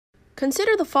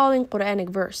Consider the following Quranic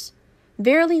verse.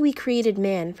 Verily we created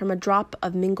man from a drop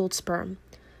of mingled sperm.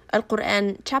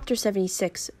 Al-Quran, chapter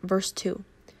 76, verse 2.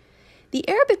 The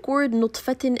Arabic word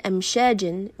nutfatin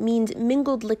amshajin means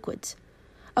mingled liquids.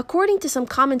 According to some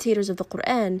commentators of the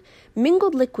Quran,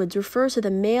 mingled liquids refers to the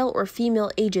male or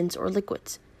female agents or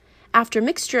liquids. After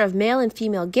mixture of male and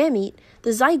female gamete,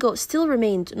 the zygote still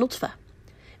remains nutfa.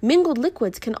 Mingled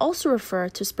liquids can also refer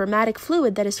to spermatic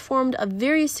fluid that is formed of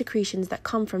various secretions that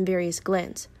come from various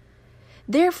glands.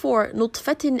 Therefore,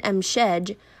 nutfatin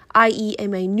amshaj, i.e. a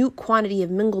minute quantity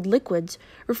of mingled liquids,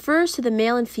 refers to the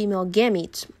male and female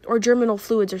gametes, or germinal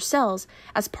fluids or cells,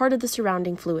 as part of the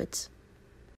surrounding fluids.